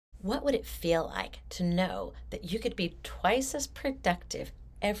What would it feel like to know that you could be twice as productive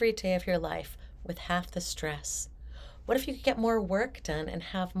every day of your life with half the stress? What if you could get more work done and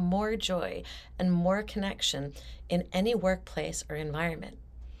have more joy and more connection in any workplace or environment?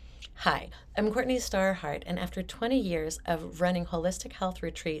 Hi, I'm Courtney Starhart, and after 20 years of running holistic health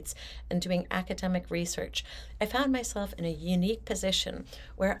retreats and doing academic research, I found myself in a unique position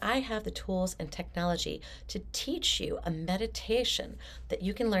where I have the tools and technology to teach you a meditation that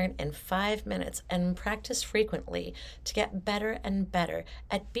you can learn in 5 minutes and practice frequently to get better and better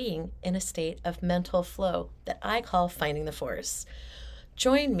at being in a state of mental flow that I call finding the force.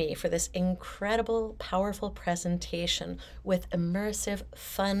 Join me for this incredible, powerful presentation with immersive,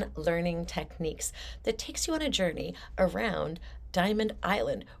 fun learning techniques that takes you on a journey around Diamond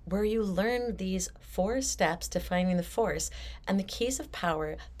Island, where you learn these 4 steps to finding the force and the keys of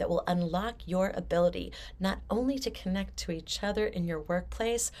power that will unlock your ability not only to connect to each other in your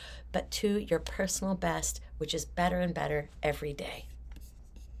workplace, but to your personal best, which is better and better every day.